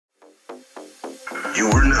You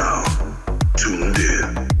are now tuned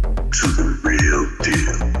in to The Real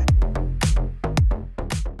Deal.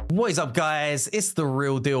 What is up, guys? It's The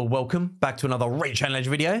Real Deal. Welcome back to another Raid Challenge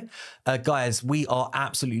video. Guys, we are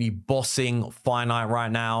absolutely bossing Finite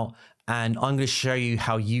right now, and I'm going to show you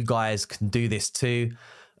how you guys can do this too.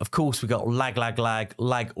 Of course, we got lag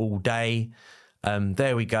all day.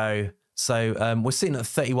 There we go. So we're sitting at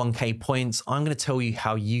 31k points. I'm going to tell you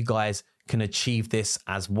how you guys can achieve this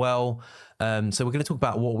as well. So we're going to talk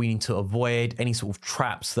about what we need to avoid, any sort of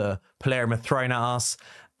traps that Plarium are throwing at us,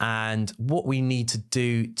 and what we need to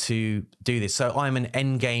do this. So I'm an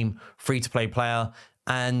endgame free-to-play player,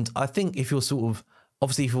 and I think if you're sort of,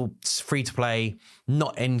 obviously if you're free-to-play,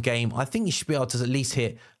 not endgame, I think you should be able to at least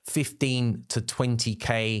hit 15 to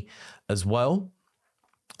 20k as well.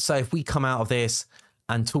 So if we come out of this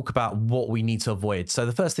and talk about what we need to avoid. So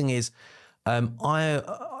the first thing is, I'm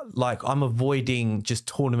avoiding just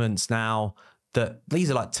tournaments now that these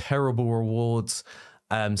are like terrible rewards.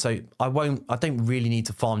 So I don't really need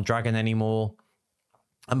to farm Dragon anymore.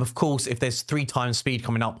 Of course, if there's 3 times speed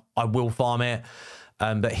coming up, I will farm it.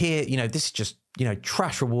 But here, you know, this is just, you know,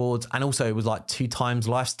 trash rewards. And also it was like 2 times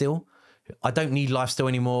lifesteal. I don't need lifesteal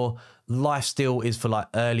anymore. Lifesteal is for like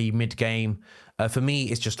early mid game. For me,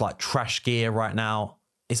 it's just like trash gear right now.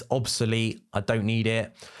 It's obsolete. I don't need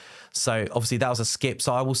it. So obviously that was a skip.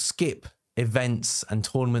 So I will skip events and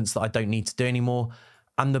tournaments that I don't need to do anymore.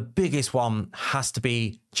 And the biggest one has to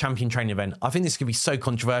be champion training event. I think this could be so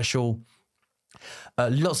controversial.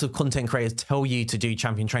 Lots of content creators tell you to do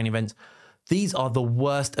champion training events. These are the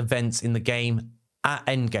worst events in the game at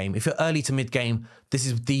end game. If you're early to mid game, this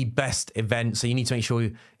is the best event. So you need to make sure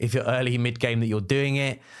if you're early mid game that you're doing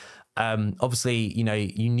it. Obviously, you know,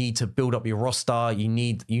 you need to build up your roster. You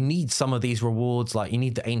need some of these rewards, like you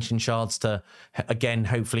need the ancient shards to, again,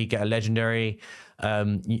 hopefully get a legendary,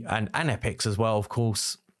 and epics as well, of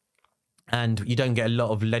course. And you don't get a lot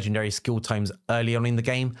of legendary skill tomes early on in the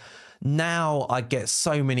game. Now I get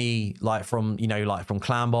so many from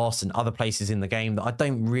Clan Boss and other places in the game that I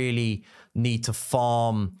don't really need to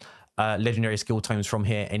farm legendary skill tomes from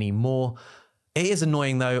here anymore. It is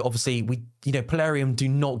annoying though. Obviously, Plarium do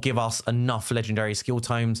not give us enough legendary skill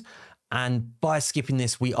tomes, and by skipping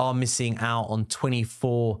this, we are missing out on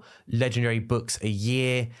 24 legendary books a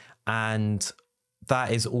year, and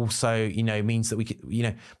that is also, means that we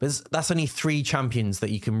could, but that's only 3 champions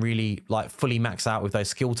that you can really fully max out with those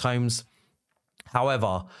skill tomes.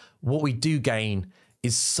 However, what we do gain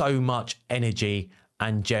is so much energy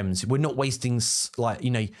and gems. We're not wasting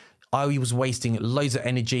I was wasting loads of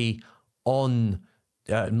energy on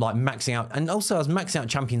maxing out, and also I was maxing out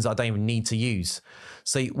champions that I don't even need to use.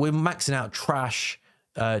 So we're maxing out trash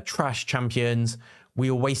champions.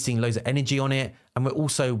 We were wasting loads of energy on it, and we're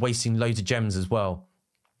also wasting loads of gems as well.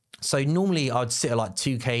 So normally I'd sit at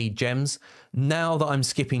 2k gems. Now that I'm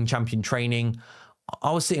skipping champion training,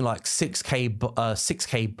 I was sitting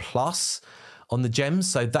 6k plus on the gems.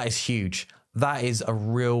 So that is huge. That is a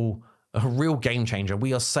real game changer.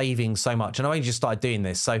 We are saving so much, and I only just started doing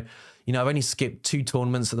this. So I've only skipped 2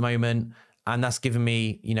 tournaments at the moment, and that's given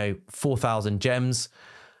me 4,000 gems.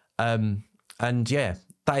 And yeah,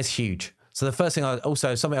 that is huge. So the first thing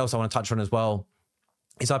something else I want to touch on as well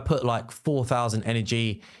is I put 4,000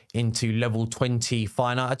 energy into level 20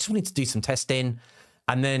 Fire Knight. I just wanted to do some testing,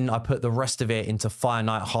 and then I put the rest of it into Fire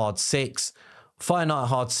Knight Hard 6. Fire Knight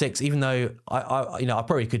Hard 6, even though I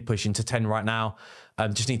probably could push into 10 right now.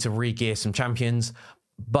 Just need to re-gear some champions,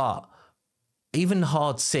 but even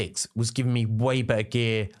Hard 6 was giving me way better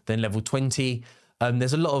gear than level 20.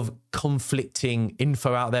 There's a lot of conflicting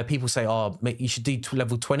info out there. People say, oh, you should do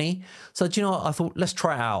level 20. So, do you know what? I thought, let's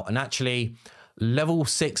try it out. And actually, level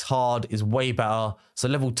 6 hard is way better. So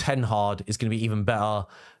level 10 hard is going to be even better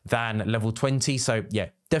than level 20. So yeah,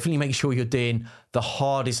 definitely make sure you're doing the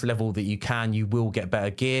hardest level that you can. You will get better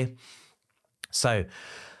gear. So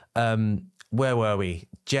where were we?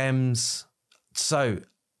 Gems. So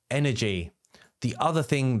energy. The other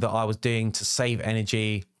thing that I was doing to save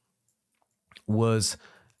energy was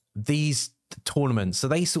these tournaments. So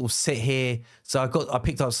they sort of sit here. So I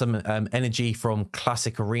picked up some energy from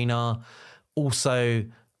Classic Arena. Also,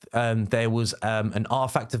 there was an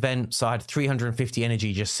artifact event. So I had 350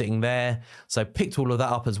 energy just sitting there. So I picked all of that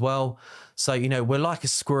up as well. So, we're like a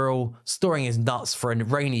squirrel storing his nuts for a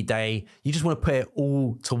rainy day. You just want to put it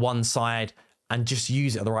all to one side and just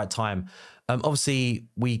use it at the right time. Obviously,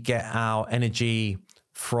 we get our energy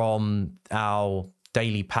from our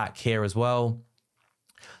daily pack here as well.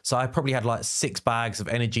 So I probably had 6 bags of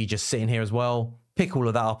energy just sitting here as well. Pick all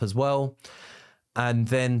of that up as well. And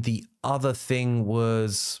then the other thing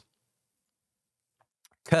was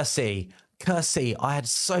Curse. Curse City, I had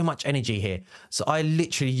so much energy here. So I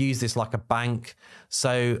literally use this like a bank.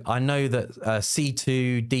 So I know that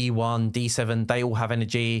C2, D1, D7, they all have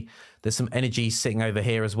energy. There's some energy sitting over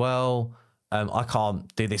here as well. I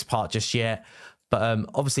can't do this part just yet. But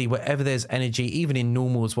obviously, wherever there's energy, even in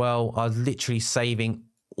normal as well, I was literally saving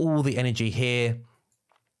all the energy here.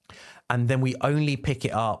 And then we only pick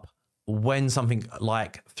it up when something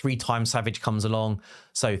like 3-time Savage comes along.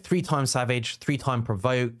 So 3-time Savage, 3-time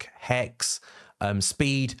Provoke, Hex,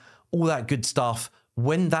 Speed, all that good stuff.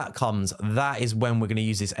 When that comes, that is when we're going to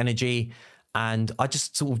use this energy. And I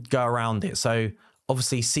just sort of go around it. So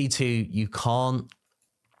obviously C2, you can't,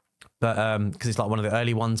 but because it's like one of the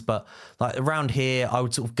early ones. But like around here, I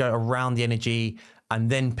would sort of go around the energy and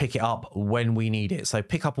then pick it up when we need it. So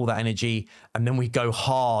pick up all that energy and then we go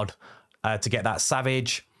hard to get that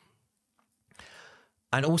Savage.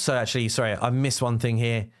 And also, actually, sorry, I missed one thing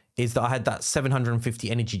here, is that I had that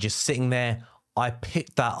 750 energy just sitting there. I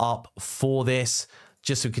picked that up for this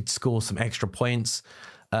just so we could score some extra points.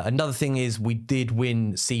 Another thing is we did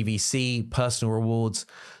win CVC, personal rewards.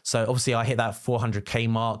 So obviously I hit that 400k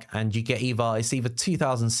mark and you get it's either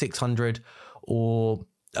 2,600 or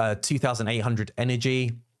 2,800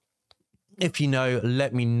 energy. If you know,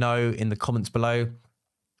 let me know in the comments below.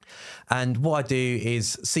 And what I do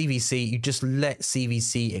is CVC, you just let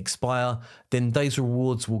CVC expire, then those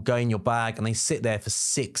rewards will go in your bag and they sit there for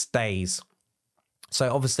 6 days.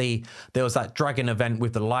 So obviously there was that dragon event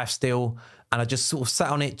with the lifesteal and I just sort of sat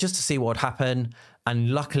on it just to see what would happen. And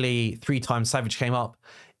luckily 3-time Savage came up.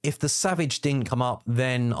 If the Savage didn't come up,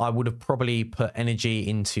 then I would have probably put energy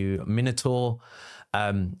into Minotaur.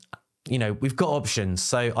 You know, we've got options.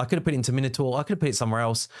 So I could have put it into Minotaur. I could have put it somewhere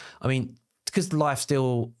else. I mean, because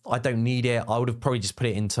lifesteal, I don't need it. I would have probably just put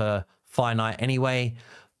it into Fire Knight anyway.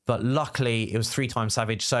 But luckily it was 3-time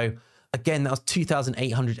Savage. So again, that was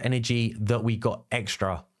 2,800 energy that we got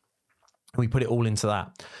extra. We put it all into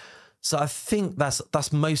that. So I think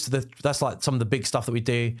that's most of that's like some of the big stuff that we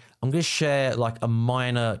do. I'm going to share like a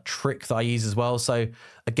minor trick that I use as well. So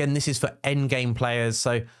again, this is for end game players.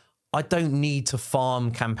 So I don't need to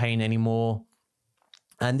farm campaign anymore.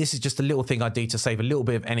 And this is just a little thing I do to save a little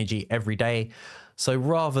bit of energy every day. So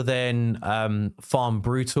rather than farm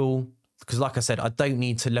brutal, because like I said, I don't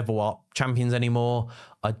need to level up champions anymore.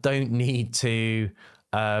 I don't need to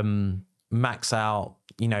max out,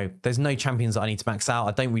 you know, there's no champions that I need to max out.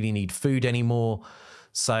 I don't really need food anymore.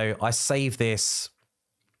 So I save this.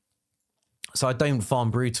 So I don't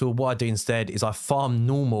farm brutal. What I do instead is I farm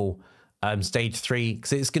normal stage 3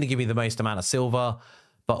 because it's going to give me the most amount of silver.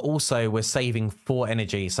 But also we're saving 4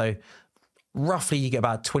 energy. So roughly you get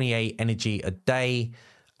about 28 energy a day.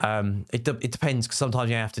 It depends because sometimes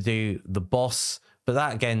you have to do the boss, but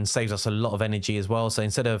that again saves us a lot of energy as well. So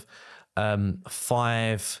instead of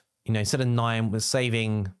 5, you know, instead of 9, we're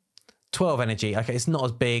saving 12 energy. Okay, it's not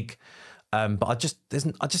as big, but I just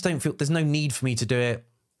don't feel there's no need for me to do it.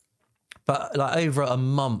 But like over a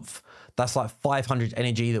month, that's like 500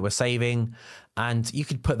 energy that we're saving. And you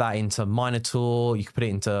could put that into Minotaur, you could put it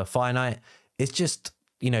into Fire Knight. It's just,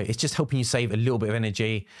 you know, it's just helping you save a little bit of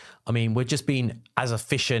energy. I mean, we're just being as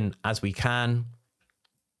efficient as we can.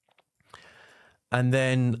 And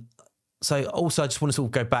then, so also I just want to sort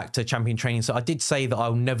of go back to champion training. So I did say that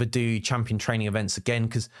I'll never do champion training events again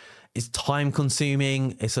because it's time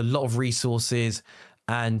consuming. It's a lot of resources.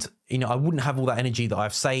 And, you know, I wouldn't have all that energy that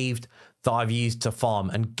I've saved, that I've used to farm.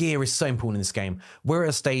 And gear is so important in this game. We're at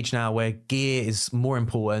a stage now where gear is more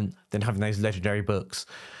important than having those legendary books.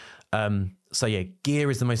 So yeah,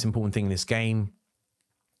 gear is the most important thing in this game.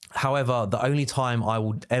 However, the only time I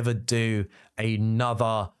would ever do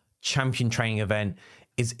another champion training event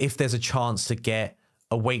is if there's a chance to get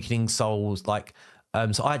Awakening Souls. Like,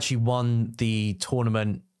 so I actually won the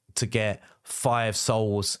tournament to get 5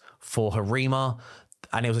 souls for Harima,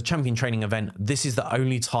 and it was a champion training event. This is the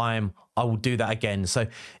only time I will do that again. So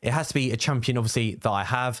it has to be a champion, obviously, that I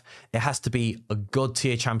have. It has to be a god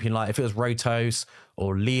tier champion. Like if it was Rotos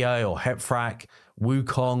or Leo or Hepfrak,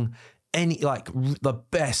 Wukong, any like the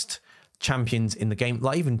best champions in the game.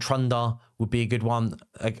 Like even Trunda would be a good one,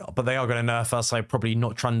 but they are going to nerf us, so probably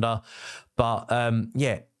not Trunda. But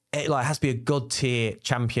yeah, it like has to be a god tier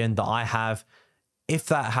champion that I have. If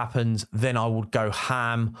that happens, then I would go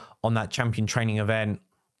ham on that champion training event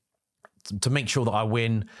to make sure that I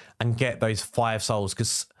win and get those 5 souls,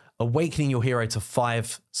 because awakening your hero to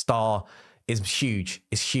 5-star is huge.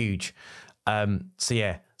 It's huge. So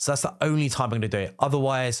yeah, so that's the only time I'm going to do it.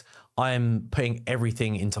 Otherwise, I'm putting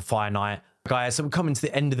everything into Fire Knight. Guys, so we're coming to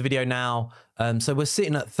the end of the video now. So we're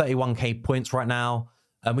sitting at 31k points right now.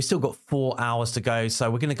 And we still got 4 hours to go,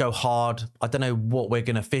 so we're going to go hard. I don't know what we're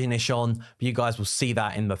going to finish on, but you guys will see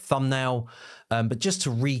that in the thumbnail. But just to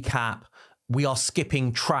recap, we are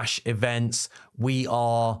skipping trash events. We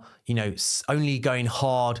are, you know, only going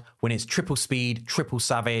hard when it's triple speed, triple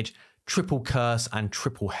savage, triple curse, and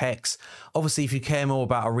triple hex. Obviously, if you care more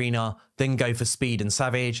about arena, then go for speed and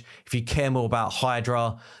savage. If you care more about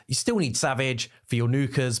Hydra, you still need savage for your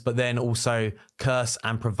nukers, but then also curse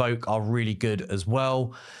and provoke are really good as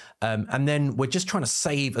well. And then we're just trying to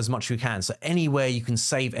save as much as we can. So anywhere you can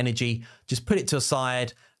save energy, just put it to a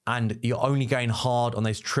side, and you're only going hard on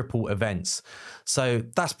those triple events. So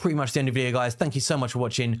that's pretty much the end of the video, guys. Thank you so much for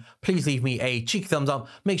watching. Please leave me a cheeky thumbs up.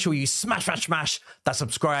 Make sure you smash that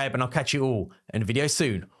subscribe, and I'll catch you all in a video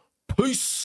soon. Peace.